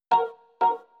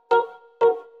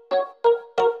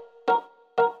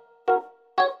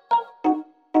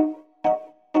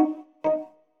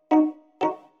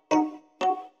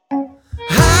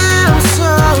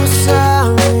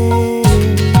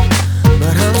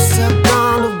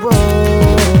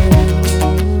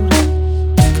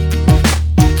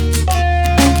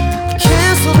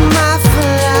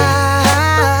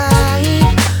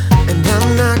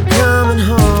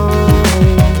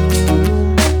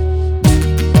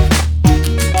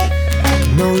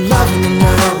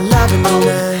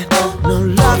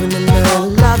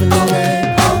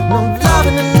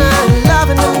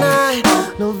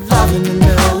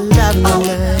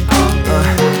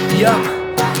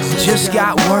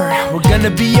word. We're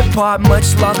gonna be apart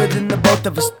much longer than the both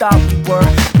of us thought we were.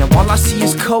 Now all I see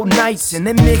is cold nights, and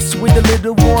then mixed with a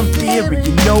little warm theory.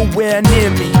 You're nowhere near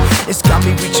me. It's got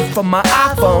me reaching for my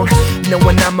iPhone,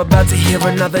 knowing I'm about to hear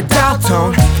another dial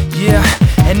tone. Yeah,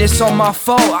 and it's all my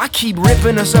fault. I keep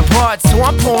ripping us apart, so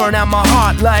I'm pouring out my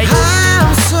heart like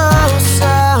I'm so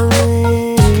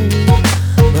sorry,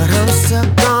 but I'm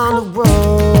stuck on the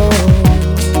road.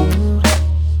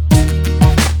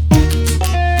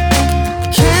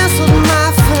 Canceled my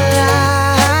flight,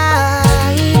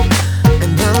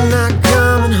 and I'm not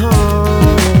coming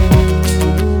home.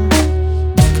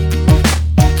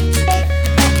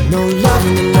 No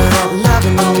loving tonight,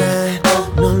 loving tonight.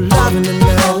 No loving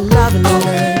tonight, loving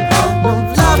tonight. No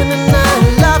loving tonight,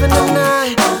 loving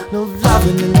tonight. No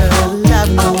loving tonight,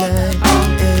 loving tonight.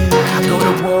 I go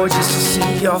to war just to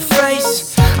see your face.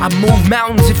 I move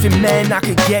mountains if it meant I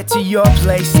could get to your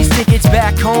place. These tickets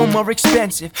back home are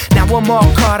expensive. Now I'm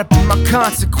all caught up in my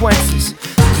consequences.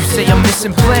 You say I'm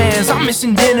missing plans, I'm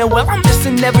missing dinner. Well, I'm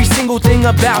missing every single thing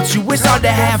about you. It's hard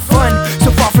to have fun,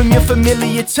 so far from your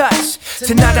familiar touch.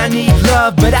 Tonight I need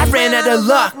love, but I ran out of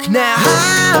luck now.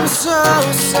 I'm so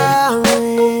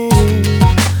sorry,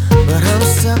 but I'm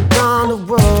stuck on the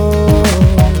road.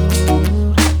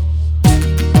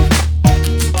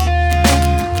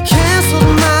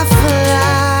 Canceled my flight,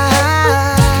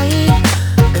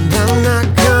 and I'm not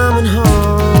coming home.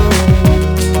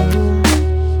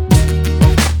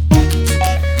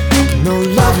 No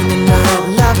loving tonight,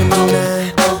 loving tonight.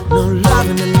 No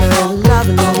loving tonight,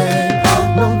 loving tonight.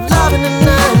 No loving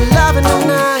tonight, loving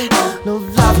tonight. No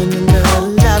loving tonight,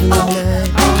 loving tonight.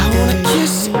 I wanna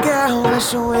kiss you, girl, but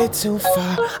you're way too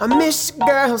far. I miss you,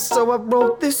 girl, so I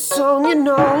wrote this song, you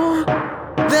know,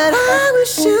 that I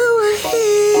wish you were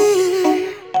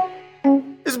here.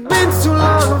 It's been too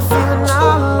long, I'm feeling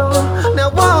all alone. Now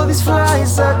all these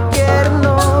flights are getting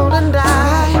old, and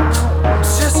I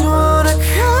just wanna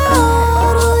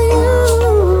cuddle you.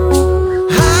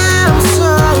 I'm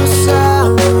so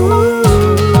sorry,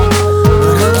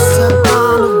 but I'm stuck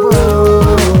on the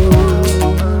road.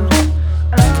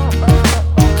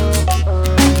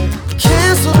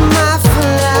 Canceled my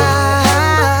flight,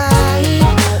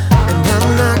 and I'm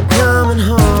not coming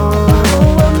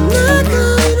home. I'm not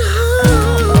coming home.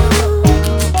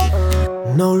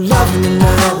 No loving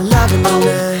tonight, loving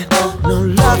tonight.